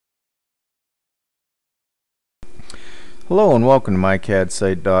Hello and welcome to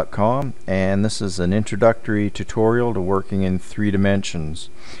mycadsite.com, and this is an introductory tutorial to working in 3 dimensions.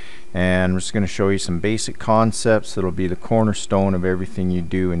 And I'm just going to show you some basic concepts that'll be the cornerstone of everything you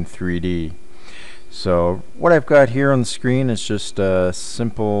do in 3D. So what I've got here on the screen is just a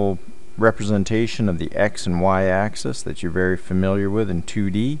simple representation of the X and Y axis that you're very familiar with in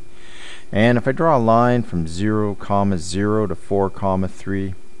 2D. And if I draw a line from 0, 0 to 4,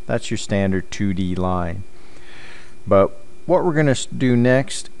 3, that's your standard 2D line. But what we're going to do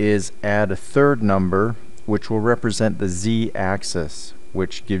next is add a third number which will represent the Z-axis,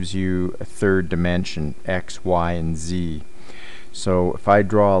 which gives you a third dimension, X, Y, and Z. So if I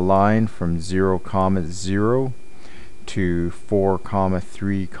draw a line from 0, 0 to 4,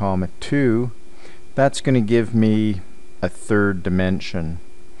 3, 2, that's going to give me a third dimension.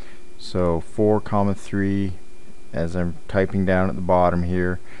 So 4, 3, as I'm typing down at the bottom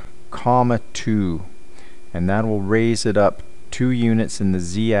here, 2. And that will raise it up 2 units in the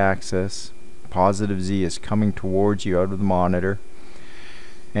Z-axis. Positive Z is coming towards you out of the monitor,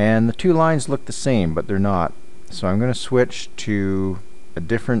 and the 2 lines look the same, but they're not. So I'm going to switch to a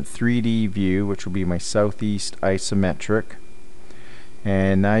different 3D view, which will be my southeast isometric,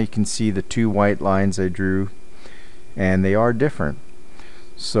 and now you can see the 2 white lines I drew, and they are different.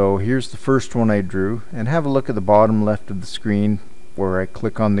 So here's the first one I drew, and have a look at the bottom left of the screen where I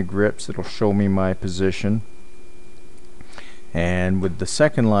click on the grips. It'll show me my position. And with the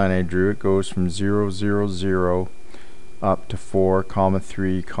second line I drew, it goes from 0, 0, 0 up to 4,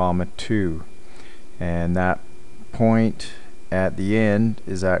 3, 2. And that point at the end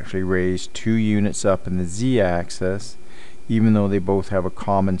is actually raised 2 units up in the Z-axis, even though they both have a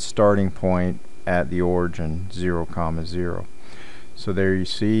common starting point at the origin, 0, 0. So there you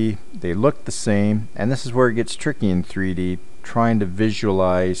see, they look the same, and this is where it gets tricky in 3D, trying to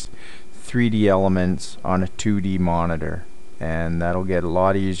visualize 3D elements on a 2D monitor, and that'll get a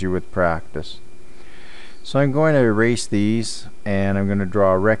lot easier with practice. So I'm going to erase these, and I'm going to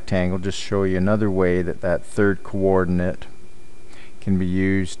draw a rectangle, just show you another way that that third coordinate can be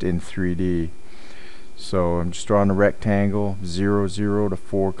used in 3D. So I'm just drawing a rectangle, 0, 0 to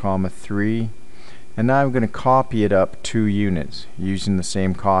 4, 3, and now I'm going to copy it up 2 units using the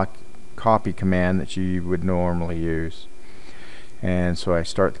same copy command that you would normally use. And so I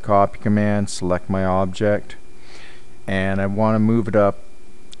start the copy command, select my object, and I want to move it up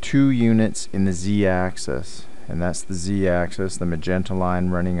 2 units in the Z-axis, and that's the Z-axis, the magenta line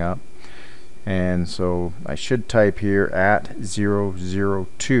running up. And so I should type here at 0, 0,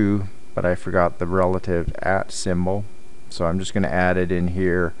 2, but I forgot the relative at symbol, so I'm just going to add it in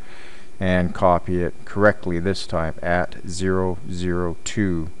here and copy it correctly this time, at 0, 0,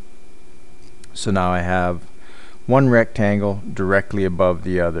 2. So now I have one rectangle directly above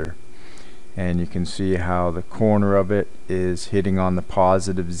the other, and you can see how the corner of it is hitting on the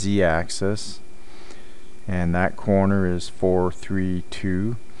positive Z-axis, and that corner is 4, 3,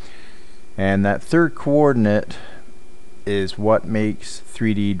 2, and that third coordinate is what makes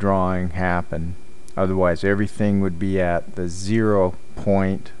 3D drawing happen. Otherwise everything would be at the 0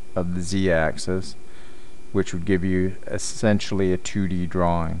 point of the Z-axis, which would give you essentially a 2D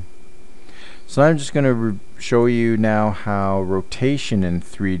drawing. So I'm just going to show you now how rotation in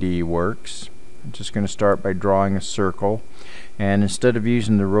 3D works. I'm just going to start by drawing a circle, and instead of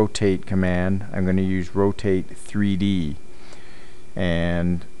using the rotate command, I'm going to use rotate 3D,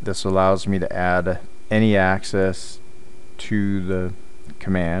 and this allows me to add any axis to the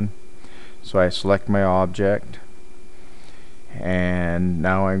command. So I select my object, and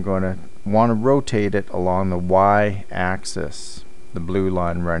now I'm going to want to rotate it along the Y axis, the blue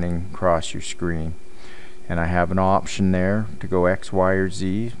line running across your screen, and I have an option there to go X, Y, or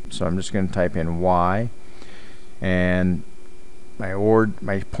Z. So I'm just going to type in Y, and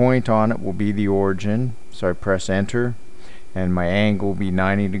my point on it will be the origin, so I press enter, and my angle will be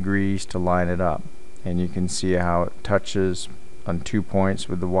 90 degrees to line it up, and you can see how it touches on 2 points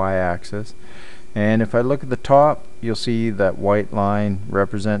with the Y axis. And if I look at the top, you'll see that white line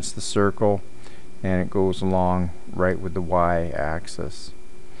represents the circle, and it goes along right with the Y axis.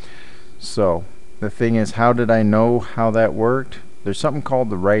 So the thing is, how did I know how that worked? There's something called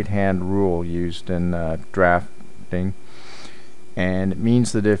the right hand rule used in drafting, and it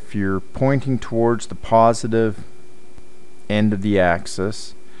means that if you're pointing towards the positive end of the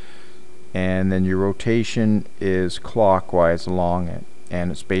axis, and then your rotation is clockwise along it,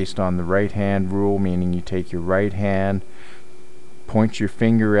 and it's based on the right hand rule, meaning you take your right hand, point your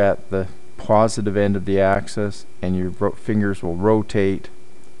finger at the positive end of the axis, and your fingers will rotate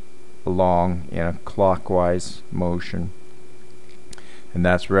along in a clockwise motion. And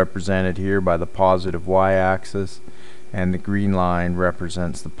that's represented here by the positive Y-axis and the green line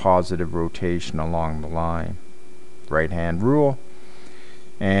represents the positive rotation along the line. Right hand rule,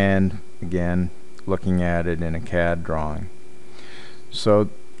 and again looking at it in a CAD drawing. So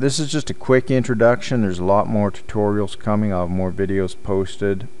this is just a quick introduction. There's a lot more tutorials coming. I'll have more videos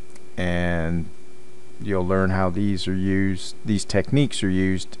posted, and you'll learn how these techniques are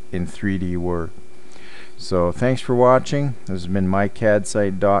used in 3D work. So thanks for watching. This has been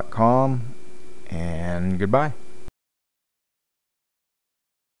mycadsite.com, and goodbye.